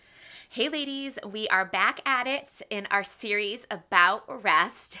Hey ladies, we are back at it in our series about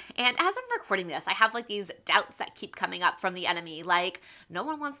rest. And as I'm recording this, I have these doubts that keep coming up from the enemy. No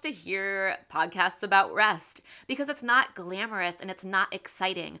one wants to hear podcasts about rest because it's not glamorous and it's not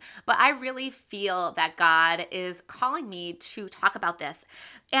exciting. But I really feel that God is calling me to talk about this.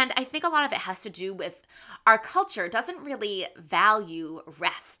 And I think a lot of it has to do with our culture doesn't really value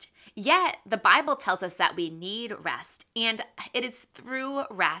rest. Yet, the Bible tells us that we need rest, and it is through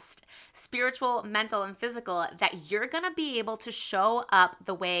rest, spiritual, mental, and physical, that you're going to be able to show up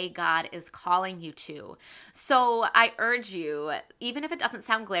the way God is calling you to. So I urge you, even if it doesn't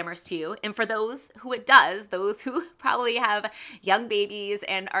sound glamorous to you, and for those who it does, those who probably have young babies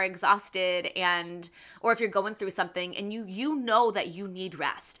and are exhausted, or if you're going through something and you know that you need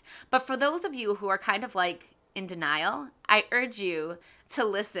rest. But for those of you who are kind of in denial, I urge you to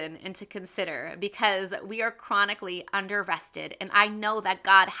listen and to consider because we are chronically under-rested, and I know that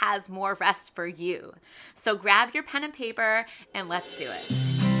God has more rest for you. So grab your pen and paper and let's do it.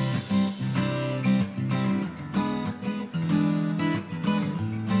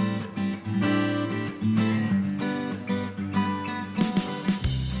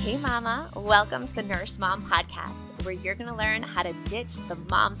 Hey mama, welcome to the Nourish Mom podcast, where you're going to learn how to ditch the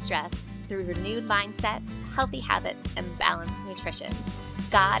mom stress through renewed mindsets, healthy habits, and balanced nutrition.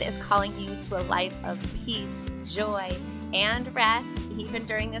 God is calling you to a life of peace, joy, and rest, even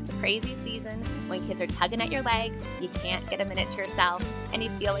during this crazy season when kids are tugging at your legs, you can't get a minute to yourself, and you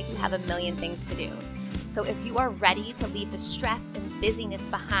feel like you have a million things to do. So if you are ready to leave the stress and busyness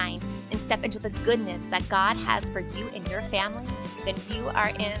behind and step into the goodness that God has for you and your family, then you are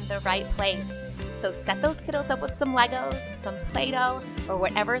in the right place. So set those kiddos up with some Legos, some Play-Doh, or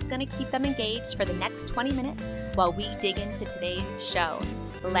whatever is going to keep them engaged for the next 20 minutes while we dig into today's show.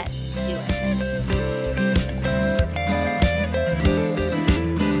 Let's do it.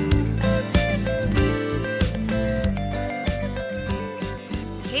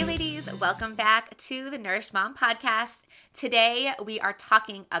 Hey ladies, welcome back to the Nourish Mom podcast. Today we are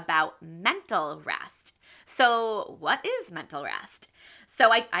talking about mental rest. So what is mental rest? So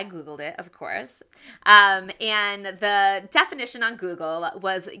I Googled it, of course, and the definition on Google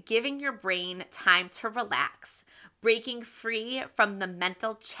was giving your brain time to relax, breaking free from the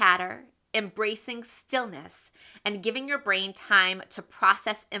mental chatter, embracing stillness, and giving your brain time to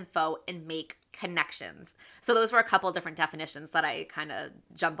process info and make connections. So those were a couple different definitions that I kind of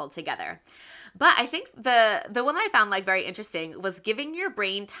jumbled together. But I think the one that I found very interesting was giving your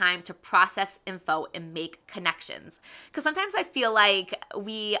brain time to process info and make connections. Because sometimes I feel like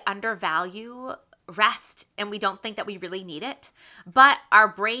we undervalue rest and we don't think that we really need it. But our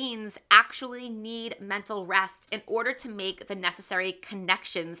brains actually need mental rest in order to make the necessary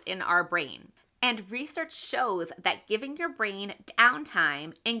connections in our brain. And research shows that giving your brain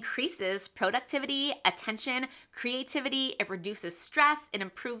downtime increases productivity, attention, creativity, it reduces stress, it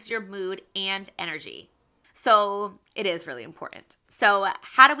improves your mood and energy. So it is really important. So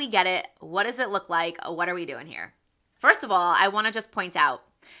how do we get it? What does it look like? What are we doing here? First of all, I want to just point out,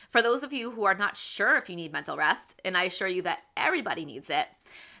 for those of you who are not sure if you need mental rest, and I assure you that everybody needs it,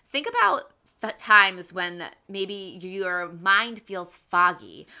 think about the times when maybe your mind feels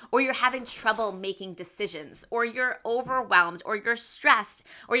foggy, or you're having trouble making decisions, or you're overwhelmed, or you're stressed,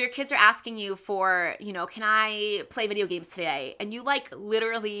 or your kids are asking you for, can I play video games today? And you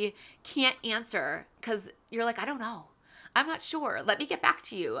literally can't answer because you're I don't know. I'm not sure. Let me get back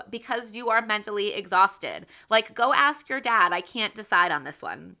to you because you are mentally exhausted. Go ask your dad. I can't decide on this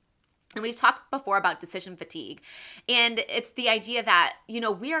one. And we've talked before about decision fatigue. And it's the idea that,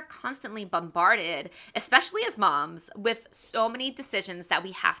 we are constantly bombarded, especially as moms, with so many decisions that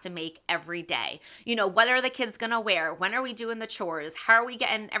we have to make every day. What are the kids going to wear? When are we doing the chores? How are we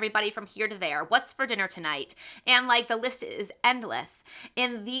getting everybody from here to there? What's for dinner tonight? And the list is endless.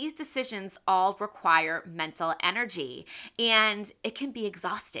 And these decisions all require mental energy. And it can be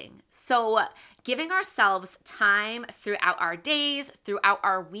exhausting. So giving ourselves time throughout our days, throughout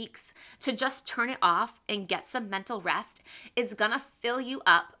our weeks, to just turn it off and get some mental rest is gonna fill you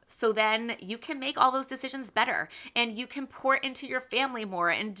up so then you can make all those decisions better and you can pour into your family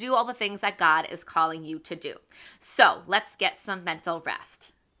more and do all the things that God is calling you to do. So let's get some mental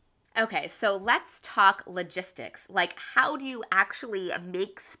rest. Okay, so let's talk logistics. How do you actually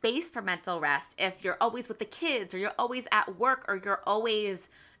make space for mental rest if you're always with the kids, or you're always at work, or you're always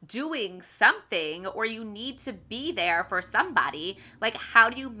doing something, or you need to be there for somebody? How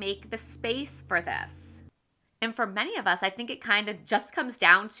do you make the space for this? And for many of us, I think it kind of just comes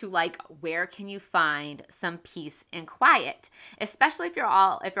down to where can you find some peace and quiet, especially if you're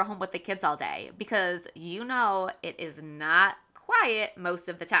home with the kids all day, because it is not quiet most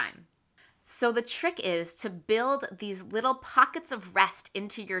of the time. So the trick is to build these little pockets of rest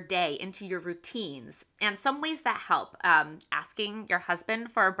into your day, into your routines. And some ways that help, asking your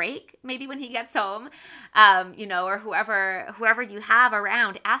husband for a break, maybe when he gets home, or whoever you have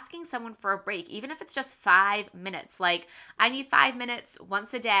around, asking someone for a break, even if it's just 5 minutes. Like, I need 5 minutes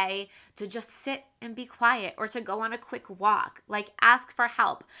once a day to just sit and be quiet, or to go on a quick walk. Like, ask for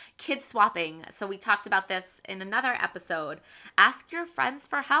help. Kid swapping. So we talked about this in another episode. Ask your friends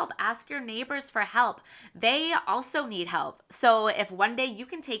for help. Ask your neighbors for help. They also need help. So if one day you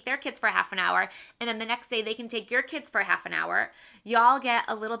can take their kids for half an hour, and then the next day they can take your kids for half an hour, y'all get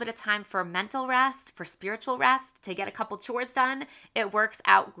a little bit of time for mental rest, for spiritual rest, to get a couple chores done. It works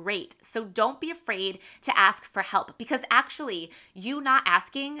out great. So don't be afraid to ask for help, because actually you not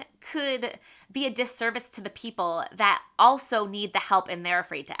asking could be a disservice to the people that also need the help and they're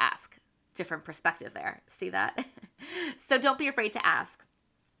afraid to ask. Different perspective there. See that? So don't be afraid to ask.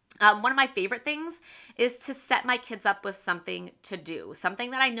 One of my favorite things is to set my kids up with something to do, something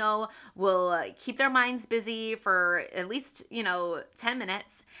that I know will keep their minds busy for at least, 10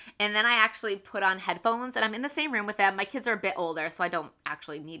 minutes. And then I actually put on headphones and I'm in the same room with them. My kids are a bit older, so I don't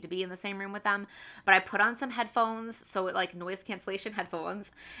actually need to be in the same room with them. But I put on some headphones, so like noise cancellation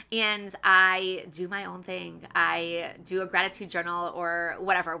headphones, and I do my own thing. I do a gratitude journal or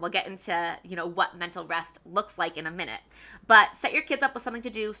whatever. We'll get into, what mental rest looks like in a minute. But set your kids up with something to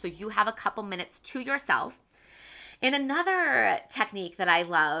do so you have a couple minutes to yourself. And another technique that I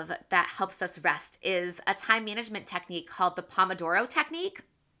love that helps us rest is a time management technique called the Pomodoro technique.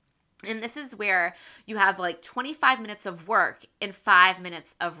 And this is where you have like 25 minutes of work and 5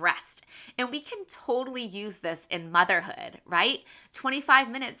 minutes of rest. And we can totally use this in motherhood, right? 25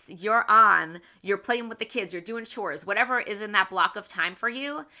 minutes, you're playing with the kids, you're doing chores, whatever is in that block of time for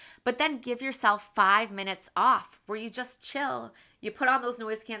you. But then give yourself 5 minutes off where you just chill. You put on those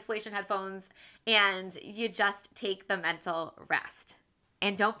noise cancellation headphones and you just take the mental rest.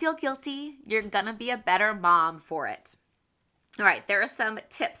 And don't feel guilty. You're gonna be a better mom for it. All right, there are some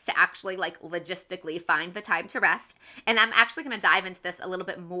tips to actually logistically find the time to rest. And I'm actually going to dive into this a little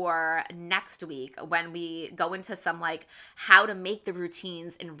bit more next week when we go into some how to make the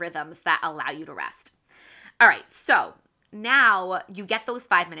routines and rhythms that allow you to rest. All right, so now you get those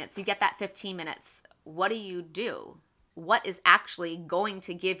 5 minutes, you get that 15 minutes. What do? What is actually going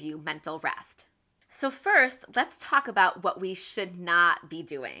to give you mental rest? So first, let's talk about what we should not be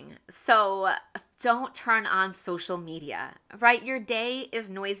doing. So don't turn on social media, right? Your day is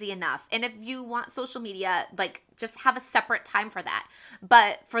noisy enough. And if you want social media, just have a separate time for that.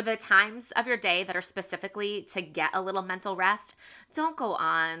 But for the times of your day that are specifically to get a little mental rest, don't go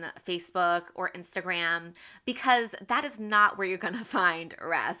on Facebook or Instagram, because that is not where you're going to find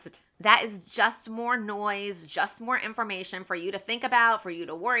rest. That is just more noise, just more information for you to think about, for you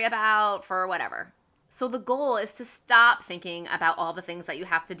to worry about, for whatever. So the goal is to stop thinking about all the things that you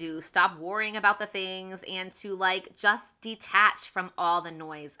have to do, stop worrying about the things, and to just detach from all the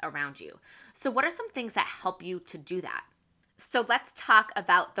noise around you. So what are some things that help you to do that? So let's talk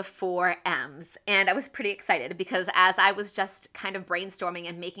about the 4 M's. And I was pretty excited because as I was just kind of brainstorming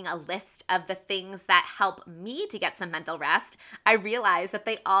and making a list of the things that help me to get some mental rest, I realized that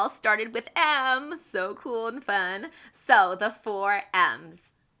they all started with M. So cool and fun. So the 4 M's.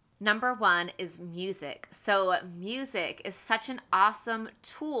 Number 1 is music. So music is such an awesome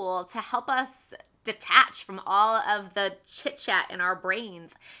tool to help us detach from all of the chit chat in our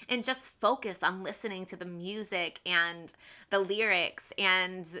brains and just focus on listening to the music and the lyrics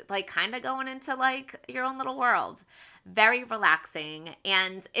and kind of going into your own little world. Very relaxing.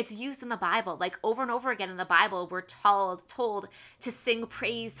 And it's used in the Bible. Over and over again in the Bible, we're told to sing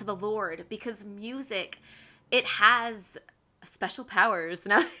praise to the Lord, because music, it has special powers.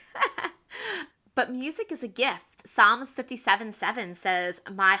 No? But music is a gift. Psalms 57:7 says,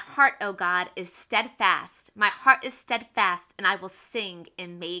 "My heart, O God, is steadfast. My heart is steadfast, and I will sing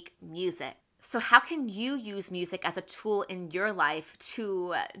and make music." So how can you use music as a tool in your life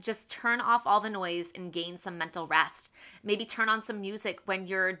to just turn off all the noise and gain some mental rest? Maybe turn on some music when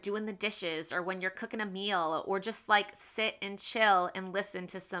you're doing the dishes or when you're cooking a meal, or just sit and chill and listen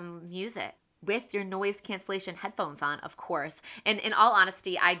to some music with your noise cancellation headphones on, of course. And in all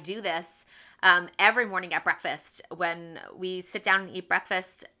honesty, I do this every morning at breakfast. When we sit down and eat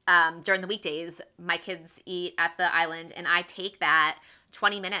breakfast during the weekdays, my kids eat at the island, and I take that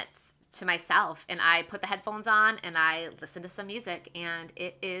 20 minutes to myself, and I put the headphones on and I listen to some music, and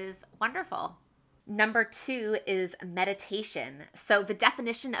it is wonderful. Number 2 is meditation. So the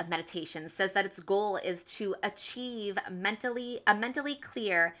definition of meditation says that its goal is to achieve a mentally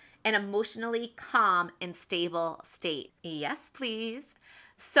clear and emotionally calm and stable state. Yes, please.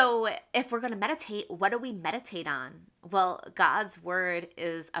 So, if we're going to meditate, what do we meditate on? Well, God's word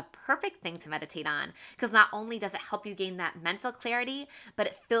is a perfect thing to meditate on because not only does it help you gain that mental clarity, but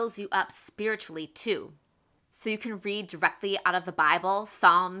it fills you up spiritually too. So, you can read directly out of the Bible.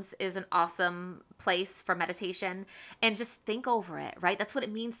 Psalms is an awesome place for meditation, and just think over it, right? That's what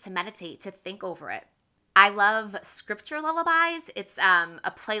it means to meditate, to think over it. I love scripture lullabies. It's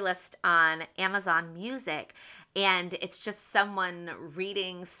a playlist on Amazon Music, and it's just someone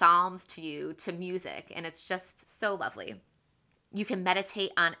reading Psalms to you to music, and it's just so lovely. You can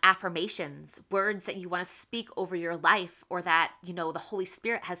meditate on affirmations, words that you want to speak over your life or that, the Holy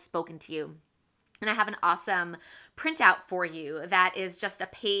Spirit has spoken to you. And I have an awesome printout for you that is just a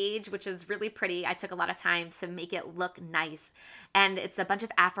page, which is really pretty. I took a lot of time to make it look nice. And it's a bunch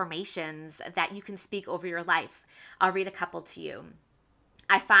of affirmations that you can speak over your life. I'll read a couple to you.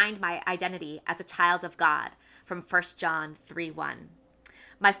 I find my identity as a child of God from 1 John 3:1.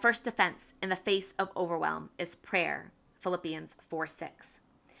 My first defense in the face of overwhelm is prayer, Philippians 4:6.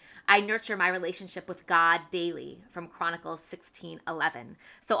 I nurture my relationship with God daily from Chronicles 16:11.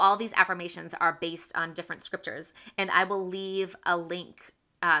 So all these affirmations are based on different scriptures, and I will leave a link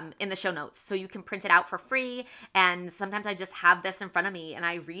in the show notes so you can print it out for free. And sometimes I just have this in front of me and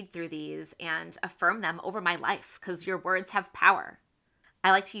I read through these and affirm them over my life because your words have power. I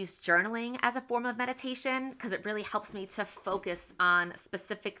like to use journaling as a form of meditation because it really helps me to focus on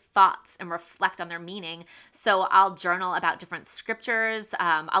specific thoughts and reflect on their meaning. So I'll journal about different scriptures.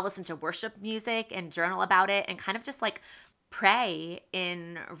 I'll listen to worship music and journal about it and kind of just like pray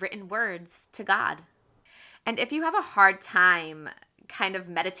in written words to God. And if you have a hard time kind of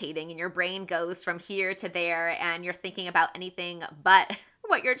meditating and your brain goes from here to there and you're thinking about anything but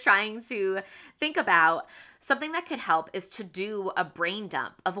what you're trying to think about, something that could help is to do a brain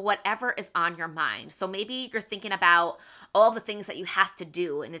dump of whatever is on your mind. So maybe you're thinking about all the things that you have to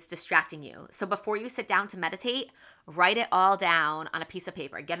do and it's distracting you. So before you sit down to meditate, write it all down on a piece of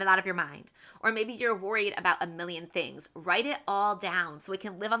paper. Get it out of your mind. Or maybe you're worried about a million things. Write it all down so it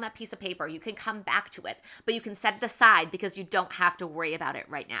can live on that piece of paper. You can come back to it, but you can set it aside because you don't have to worry about it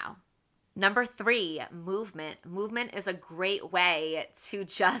right now. Number 3, movement. Movement is a great way to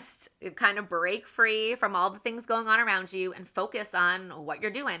just kind of break free from all the things going on around you and focus on what you're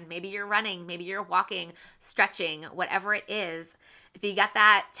doing. Maybe you're running, maybe you're walking, stretching, whatever it is. If you got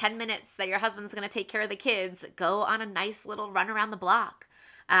that 10 minutes that your husband's going to take care of the kids, go on a nice little run around the block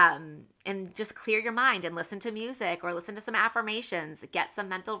and just clear your mind and listen to music or listen to some affirmations, get some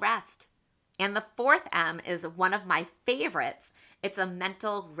mental rest. And the 4th M is one of my favorites. It's a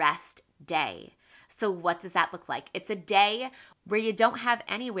mental rest day. So what does that look like? It's a day where you don't have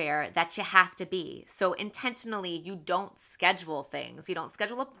anywhere that you have to be. So intentionally, you don't schedule things. You don't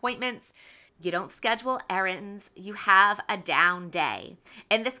schedule appointments. You don't schedule errands. You have a down day.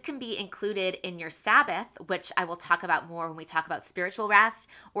 And this can be included in your Sabbath, which I will talk about more when we talk about spiritual rest,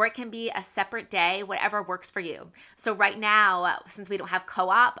 or it can be a separate day, whatever works for you. So right now, since we don't have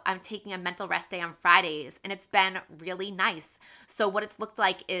co-op, I'm taking a mental rest day on Fridays, and it's been really nice. So what it's looked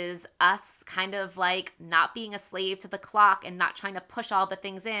like is us kind of like not being a slave to the clock and not trying to push all the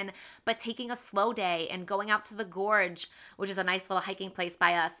things in, but taking a slow day and going out to the gorge, which is a nice little hiking place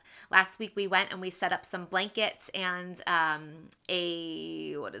by us. Last week we went and we set up some blankets and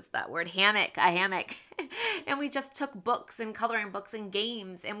a hammock. And we just took books and coloring books and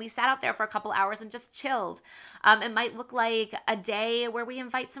games, and we sat out there for a couple hours and just chilled. It might look like a day where we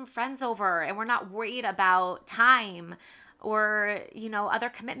invite some friends over and we're not worried about time or, other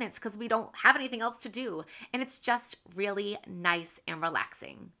commitments because we don't have anything else to do. And it's just really nice and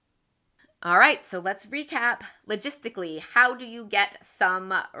relaxing. All right, so let's recap. Logistically, how do you get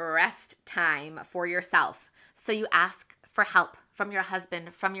some rest time for yourself? So you ask for help from your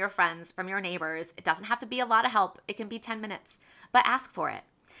husband, from your friends, from your neighbors. It doesn't have to be a lot of help. It can be 10 minutes, but ask for it.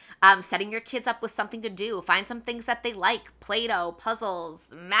 Setting your kids up with something to do. Find some things that they like, Play-Doh,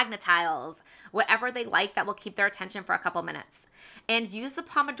 puzzles, Magna-Tiles, whatever they like that will keep their attention for a couple minutes. And use the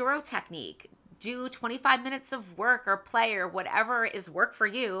Pomodoro technique. Do 25 minutes of work or play or whatever is work for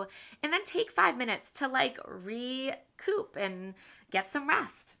you, and then take 5 minutes to recoup and get some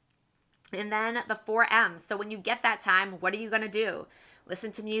rest. And then the 4 M's. So when you get that time, what are you going to do?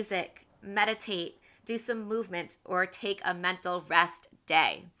 Listen to music, meditate, do some movement, or take a mental rest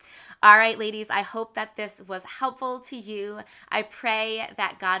day. All right, ladies, I hope that this was helpful to you. I pray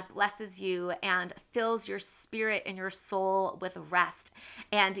that God blesses you and fills your spirit and your soul with rest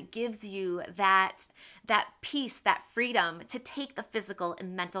and gives you that peace, that freedom to take the physical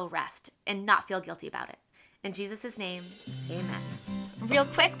and mental rest and not feel guilty about it. In Jesus' name, amen. Real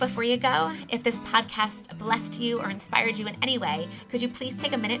quick before you go, if this podcast blessed you or inspired you in any way, could you please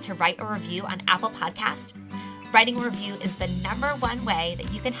take a minute to write a review on Apple Podcast? Writing a review is the #1 way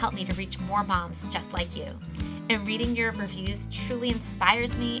that you can help me to reach more moms just like you. And reading your reviews truly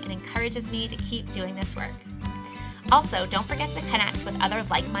inspires me and encourages me to keep doing this work. Also, don't forget to connect with other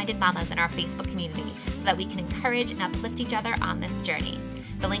like-minded mamas in our Facebook community so that we can encourage and uplift each other on this journey.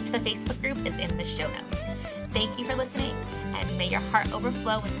 The link to the Facebook group is in the show notes. Thank you for listening, and may your heart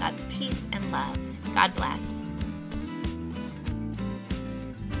overflow with God's peace and love. God bless.